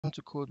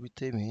Welcome to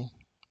CodeWithTemi,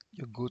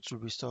 your go-to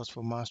resource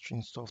for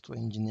mastering software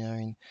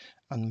engineering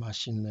and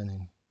machine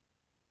learning.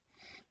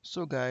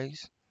 So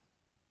guys,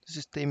 this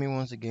is Temi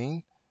once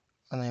again,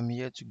 and I am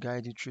here to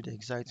guide you through the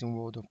exciting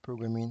world of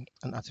programming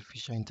and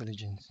artificial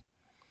intelligence.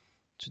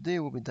 Today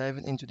we'll be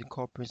diving into the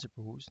core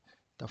principles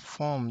that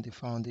form the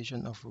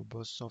foundation of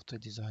robust software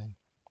design.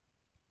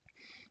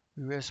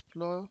 We will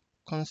explore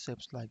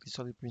concepts like the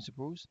solid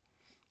principles,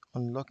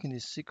 unlocking the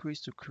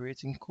secrets to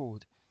creating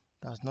code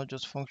that's not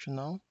just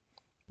functional,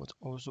 but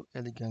also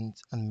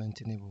elegant and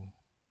maintainable.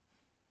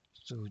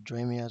 So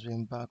join me as we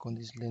embark on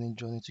this learning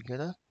journey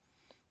together,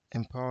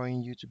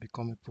 empowering you to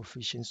become a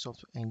proficient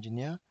software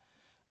engineer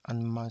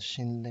and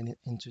machine learning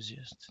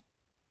enthusiast.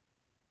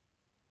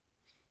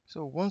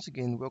 So once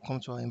again, welcome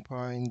to our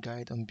empowering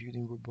guide on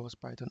building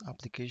robust Python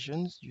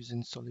applications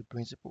using solid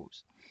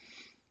principles.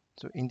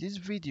 So in this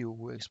video,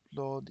 we'll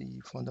explore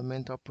the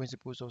fundamental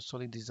principles of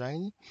solid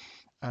design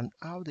and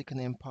how they can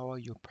empower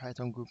your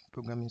Python group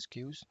programming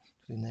skills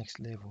to the next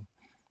level.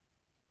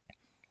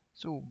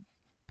 So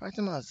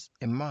Python has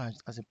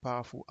emerged as a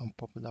powerful and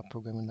popular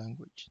programming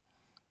language,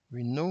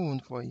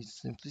 renowned for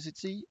its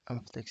simplicity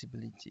and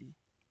flexibility.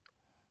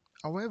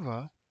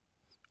 However,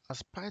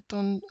 as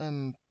Python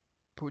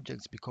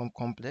projects become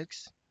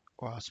complex,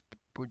 or as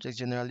projects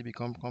generally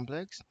become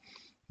complex,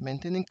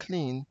 maintaining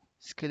clean,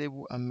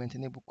 scalable, and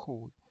maintainable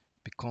code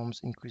becomes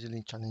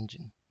increasingly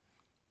challenging.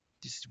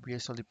 This is where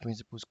solid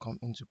principles come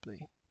into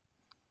play.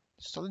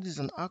 Solid is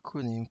an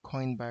acronym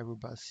coined by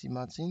Robert C.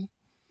 Martin,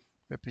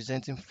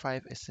 representing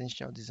 5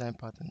 essential design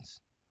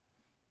patterns: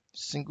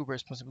 single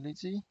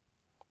responsibility,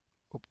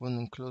 open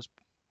and close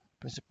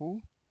principle,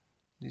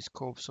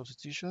 Liskov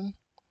substitution,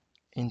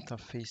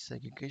 interface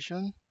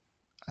segregation,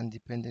 and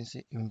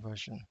dependency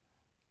inversion.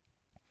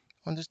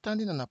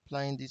 Understanding and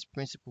applying these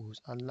principles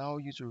allow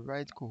you to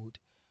write code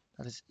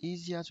that is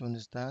easier to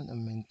understand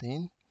and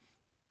maintain,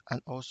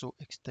 and also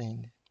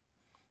extend.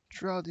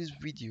 Throughout this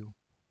video,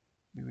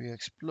 we will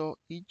explore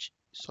each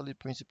solid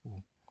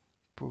principle,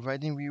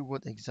 providing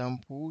real-world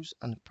examples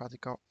and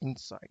practical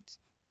insights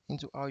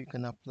into how you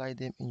can apply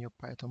them in your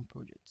Python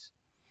projects.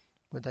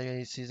 Whether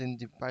you're a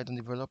seasoned Python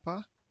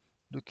developer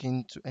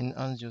looking to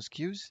enhance your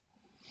skills,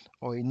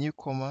 or a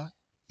newcomer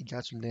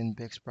eager to learn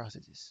best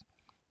practices,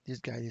 this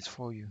guide is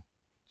for you.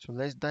 So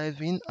let's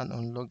dive in and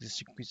unlock the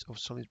secrets of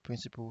solid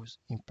principles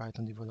in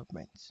Python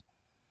development.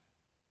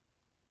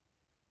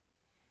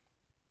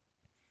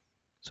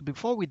 So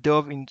before we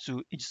delve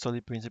into each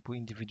solid principle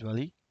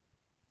individually,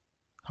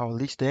 I'll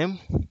list them.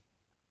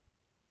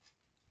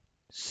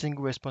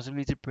 Single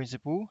responsibility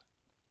principle,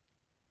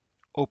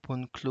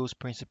 open close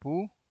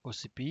principle,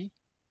 OCP.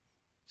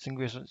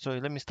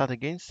 Let me start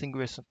again.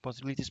 Single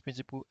responsibilities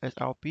principle,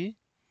 SRP,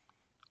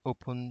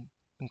 open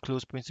and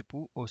close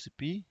principle,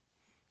 OCP,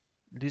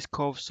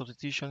 Liskov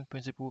substitution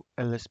principle,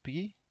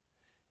 LSP,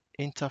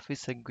 interface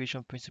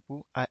segregation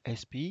principle,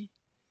 ISP,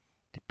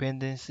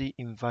 dependency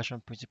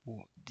inversion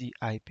principle,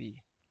 DIP.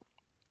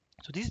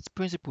 So these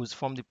principles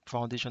form the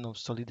foundation of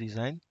solid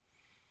design,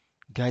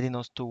 guiding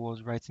us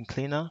towards writing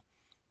cleaner,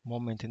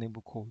 more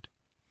maintainable code.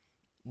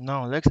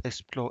 Now let's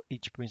explore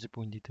each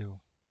principle in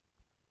detail.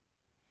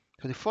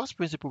 So the first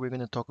principle we're going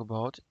to talk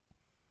about,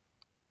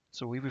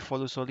 so if we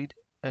follow solid,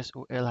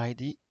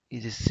 SOLID,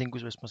 is a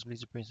single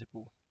responsibility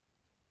principle.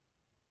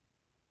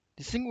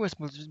 The single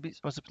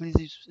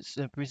responsibility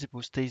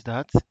principle states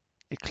that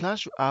a class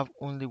should have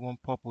only one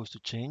purpose to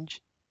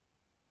change.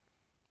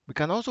 We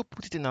can also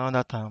put it in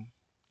another term.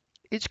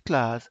 Each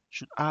class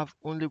should have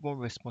only one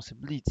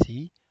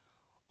responsibility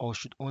or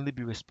should only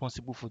be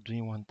responsible for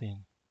doing one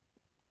thing.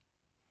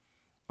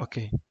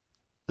 Okay,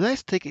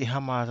 let's take a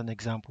hammer as an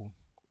example.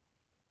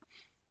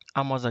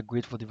 Hammers are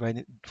great for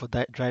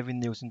driving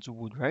nails into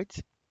wood, right?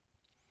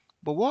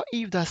 But what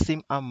if that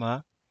same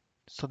hammer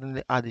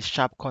suddenly had a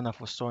sharp corner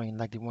for sawing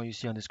like the one you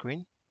see on the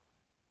screen?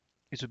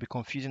 It will be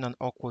confusing and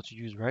awkward to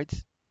use, right?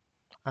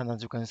 And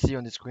as you can see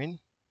on the screen,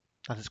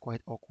 that is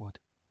quite awkward.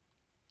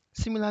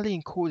 Similarly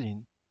in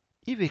coding,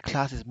 if a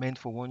class is meant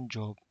for one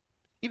job,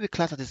 if a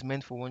class that is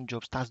meant for one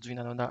job starts doing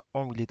another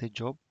unrelated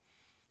job,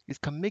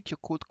 it can make your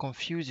code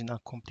confusing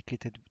and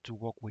complicated to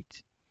work with.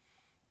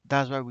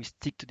 That's why we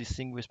stick to the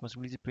single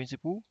responsibility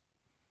principle,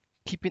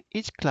 keeping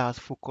each class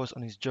focused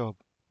on its job,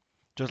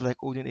 just like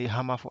holding a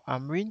hammer for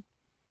hammering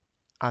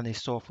and a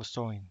saw for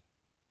sawing.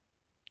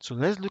 So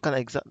let's look at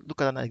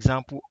an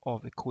example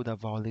of a code that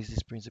violates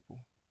this principle.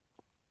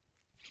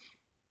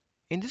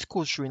 In this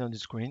code showing on the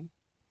screen,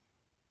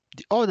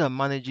 the order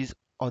manages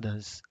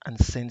orders and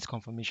sends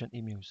confirmation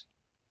emails,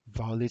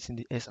 violating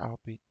the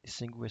SRP, the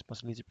single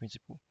responsibility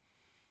principle.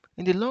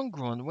 In the long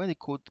run, when the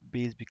code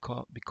base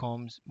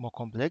becomes more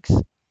complex,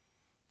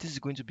 this is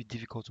going to be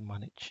difficult to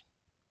manage.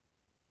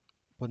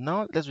 But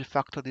now let's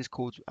refactor this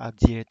code to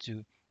adhere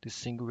to the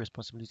single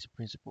responsibility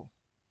principle.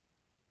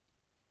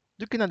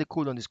 Looking at the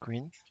code on the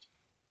screen,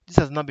 this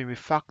has now been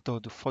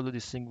refactored to follow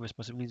the single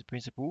responsibility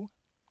principle.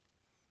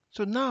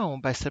 So now,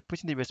 by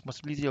separating the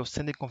responsibility of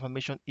sending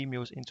confirmation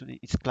emails into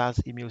its class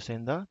email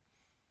sender,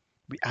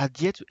 we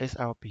adhere to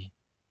SRP.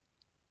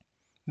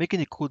 making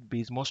the code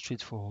base more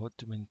straightforward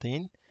to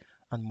maintain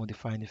and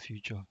modify in the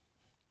future.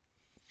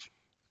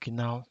 Okay,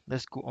 now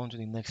let's go on to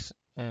the next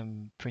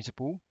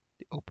principle,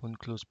 the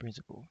open-close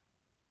principle.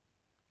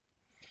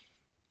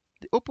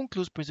 The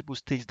open-close principle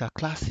states that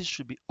classes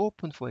should be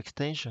open for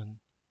extension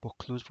but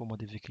closed for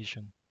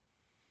modification.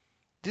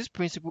 This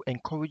principle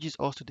encourages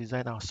us to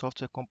design our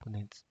software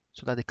components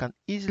so that they can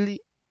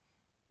easily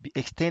be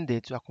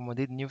extended to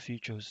accommodate new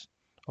features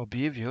or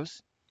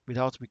behaviors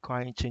without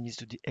requiring changes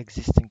to the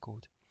existing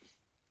code.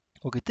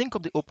 Okay, think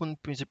of the open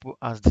principle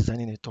as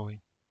designing a toy.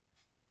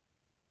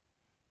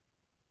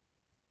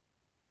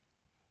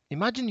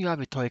 Imagine you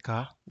have a toy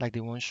car like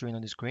the one showing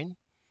on the screen.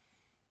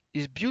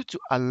 It's built to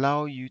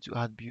allow you to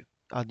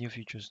add new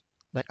features,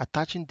 like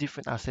attaching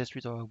different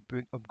accessories or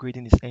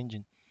upgrading its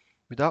engine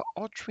without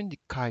altering the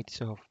car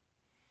itself.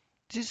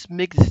 This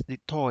makes the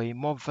toy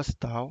more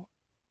versatile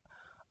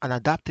and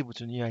adaptable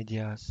to new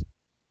ideas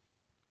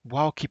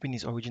while keeping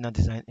its original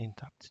design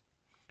intact.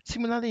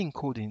 Similarly, in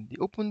coding, the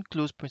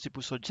open-close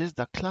principle suggests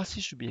that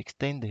classes should be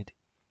extended.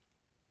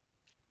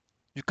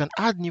 You can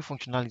add new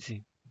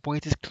functionality, but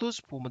it is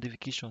closed for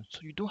modification, so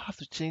you don't have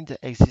to change the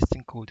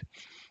existing code.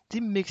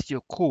 This makes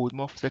your code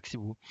more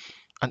flexible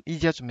and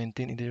easier to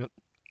maintain in the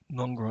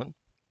long run.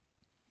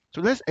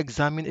 So let's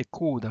examine a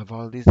code that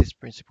validates this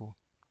principle.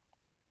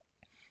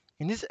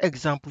 In this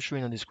example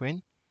showing on the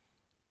screen,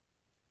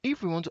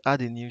 if we want to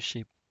add a new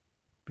shape,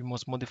 we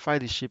must modify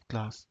the shape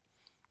class,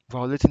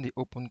 violating the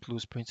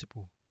open-close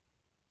principle.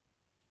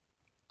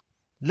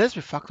 Let's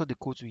refactor the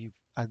code to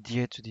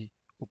adhere to the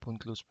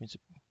open-close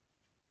principle.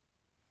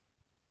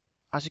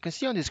 As you can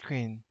see on the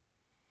screen,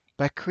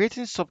 by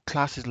creating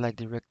subclasses like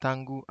the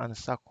rectangle and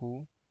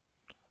circle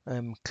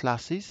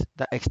classes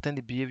that extend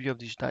the behavior of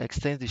that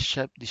extends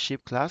the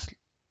shape class,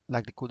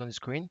 like the code on the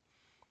screen,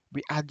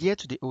 we adhere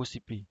to the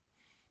OCP,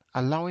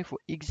 allowing for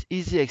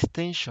easy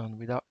extension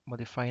without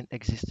modifying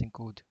existing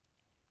code.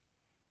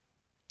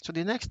 So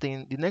the next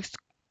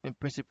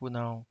principle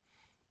now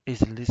is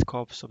the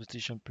Liskov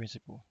substitution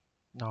principle.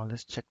 Now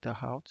let's check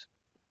that out.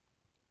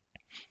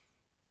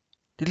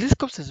 The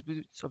Liskov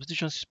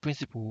substitution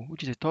principle,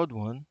 which is the third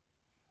one,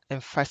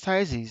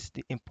 emphasizes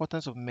the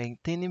importance of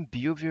maintaining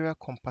behavioral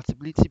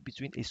compatibility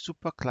between a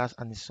superclass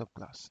and a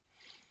subclass.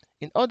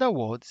 In other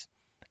words,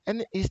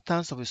 any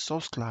instance of a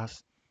source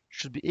class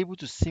should be able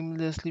to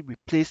seamlessly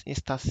replace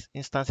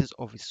instances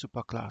of a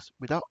superclass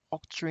without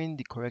altering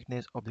the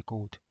correctness of the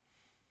code.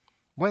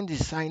 When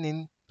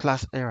designing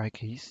class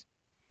hierarchies,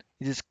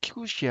 it is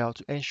crucial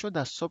to ensure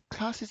that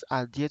subclasses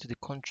adhere to the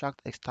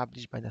contract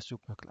established by the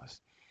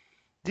superclass.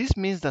 This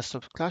means that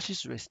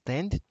subclasses should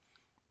extend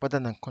rather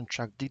than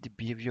contradict the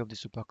behavior of the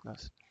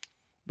superclass.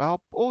 By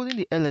upholding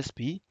the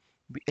LSP,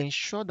 we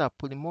ensure that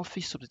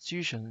polymorphic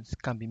substitutions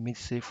can be made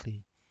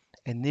safely,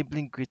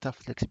 enabling greater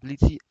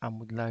flexibility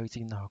and modularity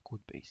in our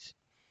code base.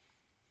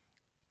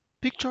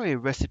 Picture a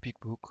recipe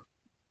book.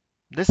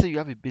 Let's say you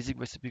have a basic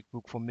recipe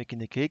book for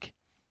making a cake.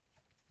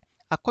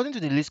 According to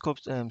the Liskov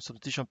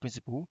substitution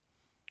principle,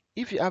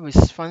 if you have a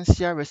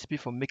fancier recipe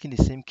for making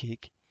the same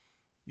cake,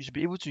 you should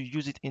be able to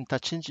use it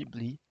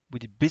interchangeably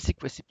with the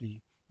basic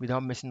recipe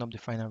without messing up the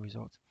final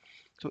result.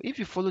 So if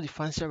you follow the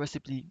fancier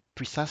recipe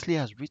precisely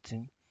as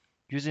written,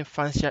 using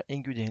fancier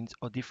ingredients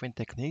or different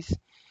techniques,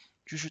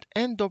 you should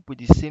end up with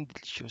the same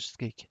delicious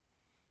cake.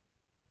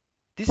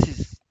 This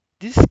is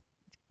this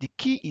The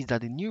key is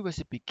that the new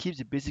recipe keeps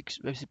the basic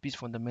recipe's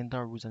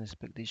fundamental rules and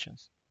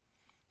expectations.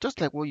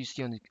 Just like what you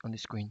see on the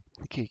screen,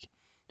 the cake.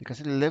 You can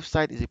see the left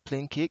side is a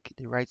plain cake,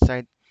 the right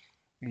side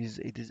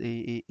is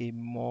a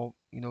more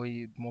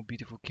a more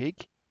beautiful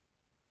cake.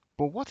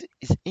 But what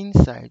is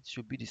inside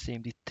should be the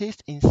same. The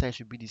taste inside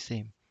should be the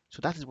same.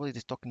 So that is what it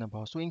is talking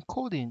about. So in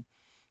coding,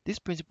 this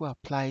principle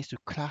applies to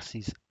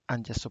classes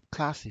and their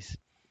subclasses.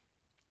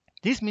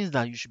 This means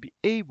that you should be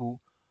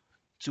able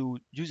to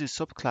use a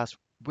subclass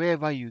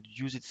wherever you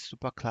use its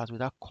superclass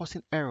without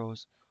causing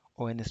errors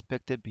or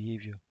unexpected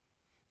behavior.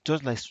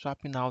 Just like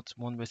swapping out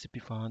one recipe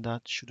for another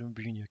shouldn't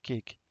ruin your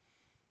cake.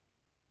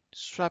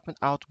 Swapping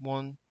out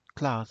one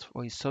class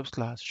for a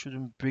subclass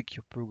shouldn't break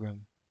your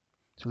program.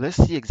 So let's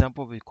see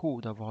example of a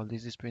code that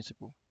violates this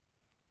principle.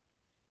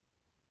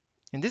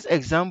 In this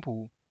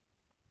example,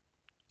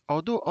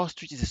 although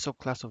ostrich is a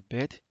subclass of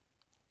bird,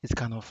 it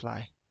cannot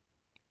fly,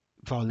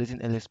 violating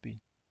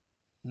LSP.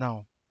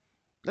 Now,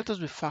 let us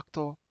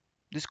refactor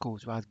this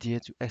code to adhere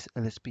to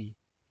LSP.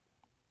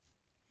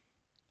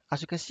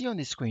 As you can see on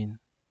the screen,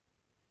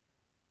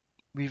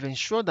 we've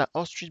ensured that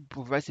ostrich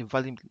provides a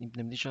valid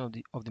implementation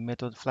of the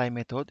method fly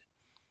method.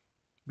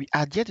 We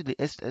adhere to the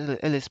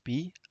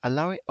LSP,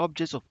 allowing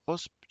objects of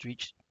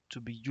ostrich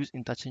to be used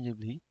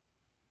interchangeably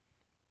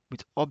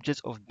with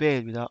objects of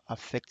bird without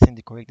affecting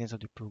the correctness of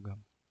the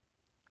program.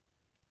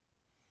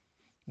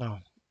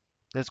 Now,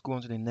 let's go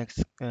on to the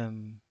next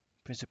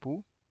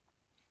principle,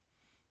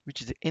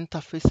 which is the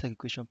interface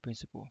segregation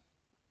principle.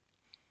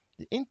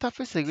 The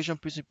interface segregation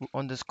principle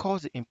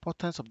underscores the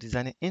importance of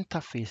designing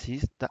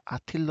interfaces that are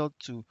tailored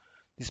to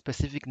the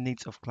specific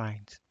needs of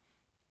clients.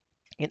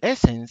 In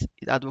essence,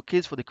 it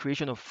advocates for the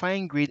creation of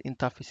fine-grained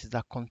interfaces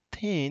that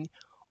contain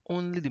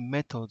only the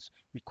methods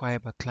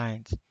required by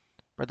clients,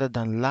 rather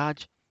than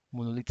large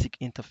monolithic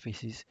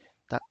interfaces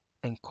that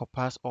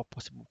encompass all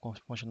possible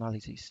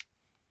functionalities.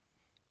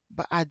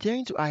 By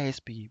adhering to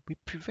ISP, we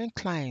prevent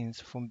clients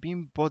from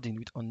being burdened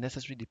with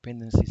unnecessary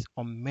dependencies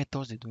on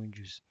methods they don't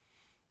use.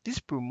 This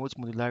promotes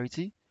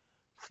modularity,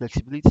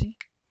 flexibility,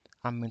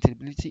 and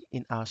maintainability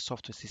in our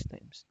software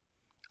systems,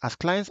 as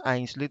clients are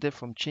insulated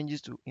from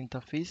changes to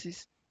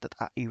interfaces that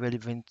are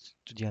irrelevant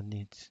to their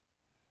needs.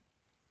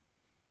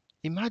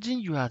 Imagine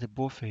you are at a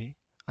buffet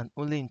and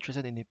only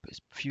interested in a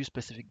few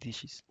specific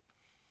dishes.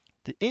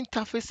 The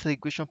interface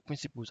segregation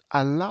principles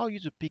allow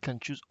you to pick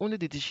and choose only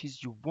the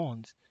dishes you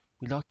want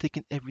without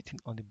taking everything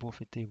on the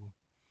buffet table.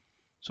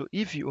 So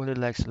if you only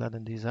like salad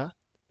and dessert,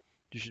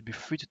 you should be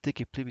free to take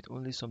a plate with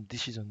only some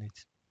dishes on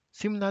it.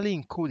 Similarly,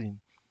 in coding,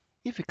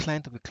 if a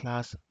client of a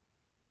class,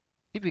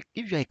 if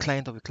you are a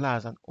client of a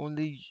class and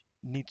only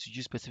need to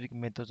use specific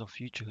methods or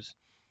features,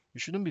 you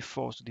shouldn't be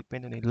forced to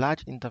depend on a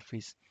large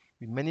interface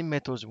with many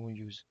methods you won't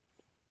use.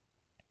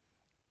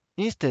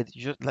 Instead,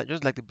 just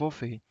like the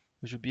buffet,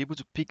 you should be able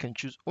to pick and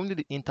choose only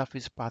the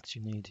interface parts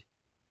you need.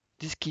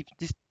 This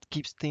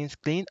keeps things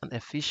clean and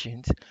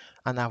efficient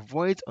and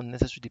avoids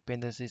unnecessary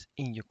dependencies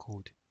in your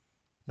code.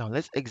 Now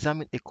let's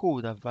examine a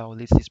code that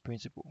violates this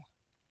principle.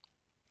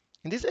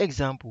 In this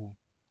example,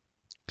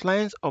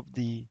 clients of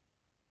the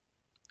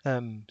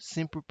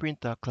simple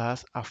printer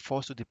class are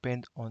forced to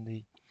depend on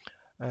the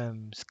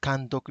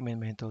scan document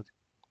method,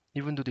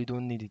 even though they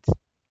don't need it,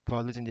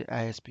 violating the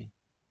ISP.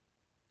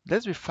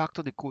 Let's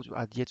refactor the code to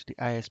adhere to the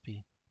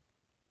ISP.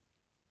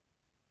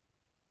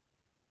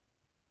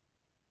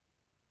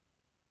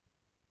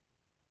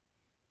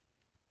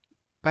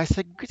 By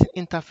segregating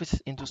interfaces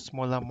into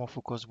smaller, more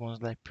focused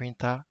ones like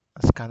printer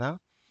and scanner,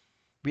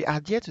 we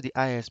adhere to the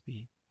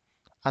ISP,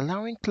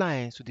 allowing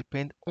clients to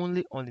depend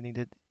only on the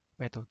needed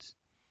methods.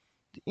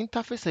 The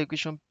interface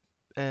segregation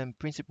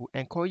principle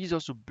encourages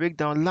us to break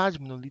down large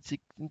monolithic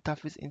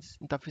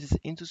interfaces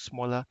into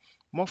smaller,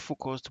 more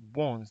focused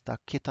ones that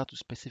cater to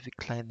specific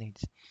client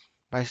needs.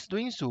 By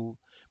doing so,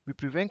 we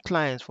prevent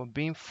clients from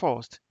being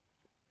forced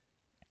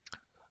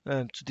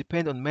to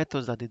depend on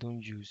methods that they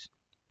don't use,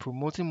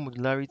 promoting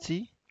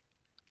modularity,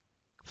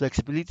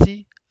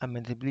 flexibility, and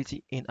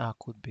maintainability in our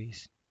code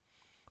base.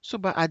 So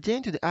by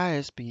adhering to the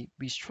ISP,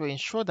 we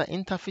ensure that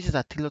interfaces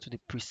are tailored to the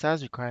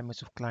precise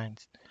requirements of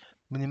clients,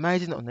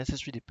 minimizing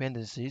unnecessary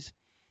dependencies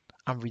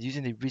and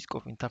reducing the risk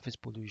of interface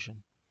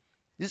pollution.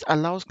 This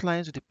allows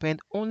clients to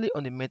depend only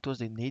on the methods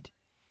they need,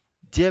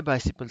 thereby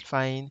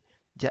simplifying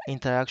their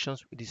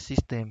interactions with the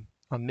system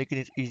and making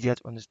it easier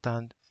to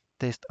understand,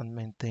 test, and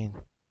maintain.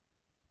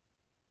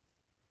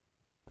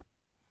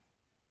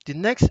 The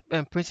next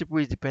principle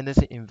is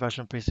dependency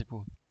inversion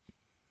principle.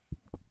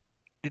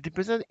 The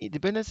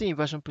dependency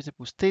inversion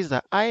principle states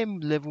that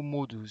high-level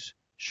modules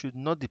should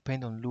not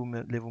depend on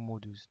low-level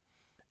modules.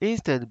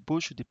 Instead,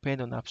 both should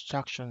depend on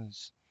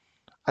abstractions.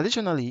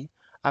 Additionally,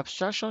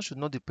 abstractions should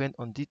not depend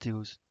on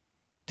details.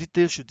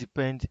 Details should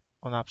depend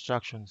on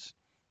abstractions.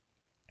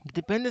 The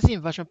dependency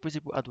inversion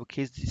principle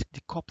advocates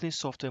decoupling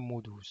software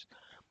modules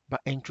by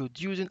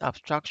introducing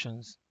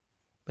abstractions,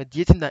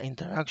 mediating their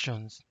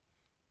interactions,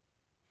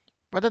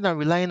 rather than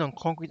relying on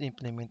concrete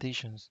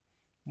implementations.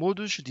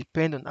 Modules should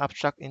depend on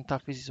abstract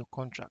interfaces or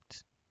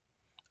contracts,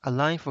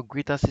 allowing for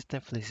greater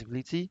system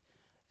flexibility,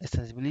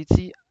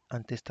 extensibility,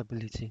 and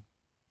testability.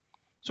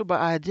 So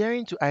by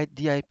adhering to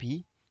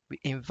DIP, we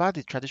invert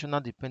the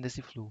traditional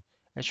dependency flow,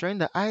 ensuring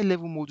that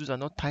high-level modules are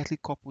not tightly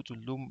coupled to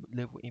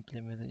low-level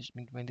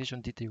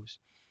implementation details.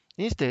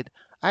 Instead,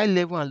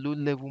 high-level and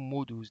low-level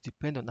modules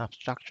depend on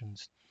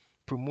abstractions,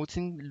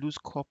 promoting loose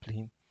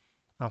coupling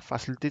and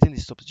facilitating the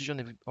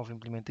substitution of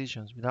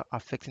implementations without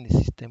affecting the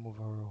system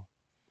overall.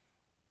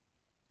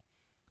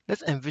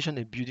 Let's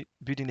envision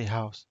building a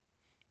house.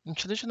 In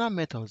traditional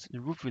methods, the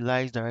roof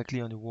relies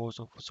directly on the walls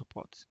of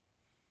support,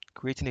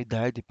 creating a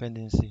direct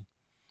dependency.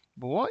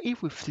 But what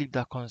if we flip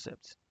that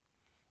concept?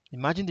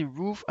 Imagine the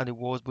roof and the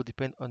walls both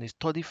depend on a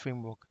sturdy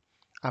framework,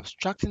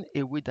 abstracting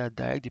away that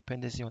direct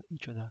dependency on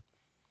each other.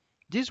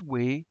 This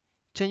way,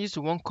 changes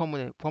to one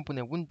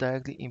component won't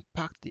directly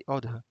impact the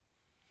other,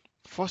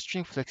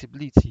 fostering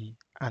flexibility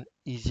and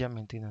easier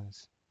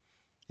maintenance.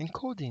 In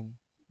coding,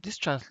 this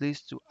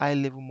translates to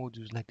high-level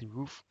modules like the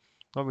roof,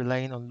 not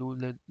relying on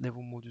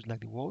low-level modules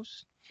like the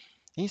walls.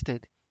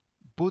 Instead,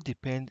 both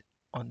depend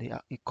on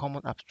a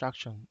common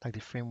abstraction like the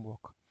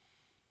framework.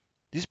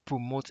 This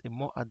promotes a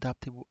more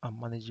adaptable and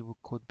manageable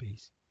code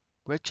base,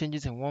 where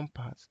changes in one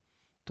part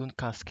don't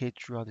cascade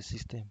throughout the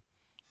system.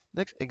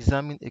 Let's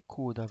examine a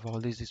code that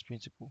violates this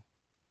principle.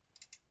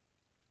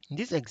 In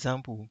this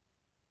example,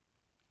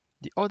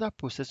 the other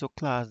processor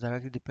class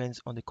directly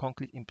depends on the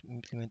concrete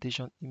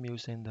implementation email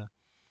sender,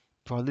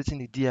 violating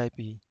the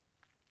DIP.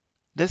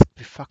 Let's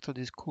refactor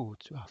this code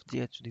to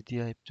adhere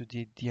to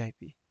the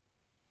DIP.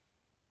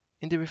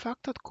 In the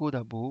refactored code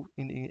above,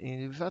 in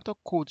the refactored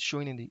code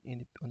showing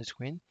on the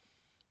screen,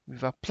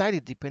 we've applied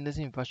the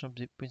dependency inversion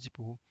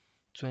principle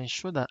to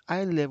ensure that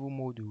high-level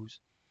modules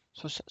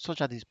such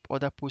that the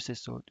other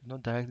processor do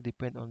not directly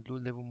depend on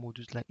low-level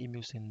modules like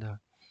email sender.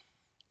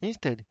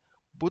 Instead,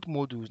 both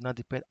modules now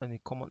depend on a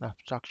common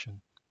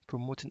abstraction,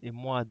 promoting a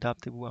more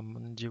adaptable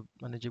and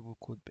manageable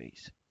code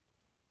base.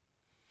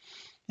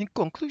 In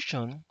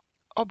conclusion,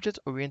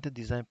 object-oriented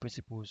design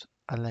principles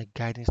are like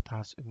guiding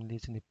stars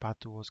illuminating a path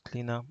towards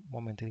cleaner,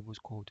 more maintainable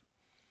code.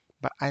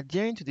 By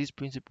adhering to these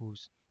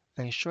principles,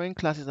 ensuring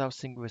classes have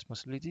single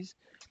responsibilities,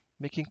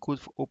 making code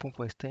open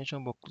for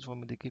extension but closed for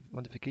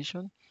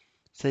modification,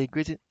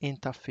 segregating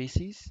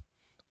interfaces,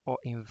 or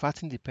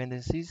inverting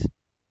dependencies,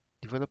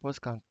 developers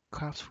can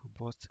craft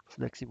robust,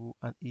 flexible,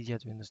 and easier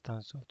to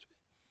understand software.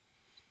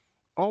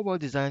 All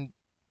well-designed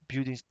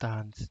building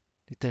stands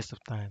the test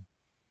of time,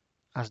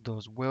 as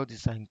does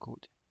well-designed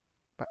code.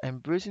 By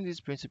embracing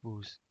these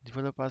principles,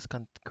 developers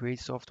can create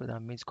software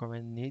that meets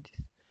current needs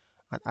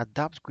and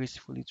adapts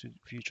gracefully to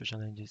future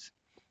challenges.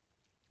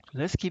 So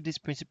let's keep this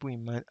principle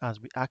in mind as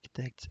we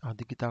architect our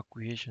digital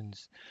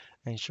creations,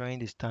 ensuring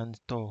they stand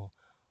tall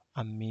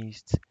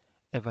amidst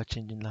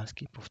ever-changing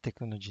landscape of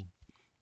technology.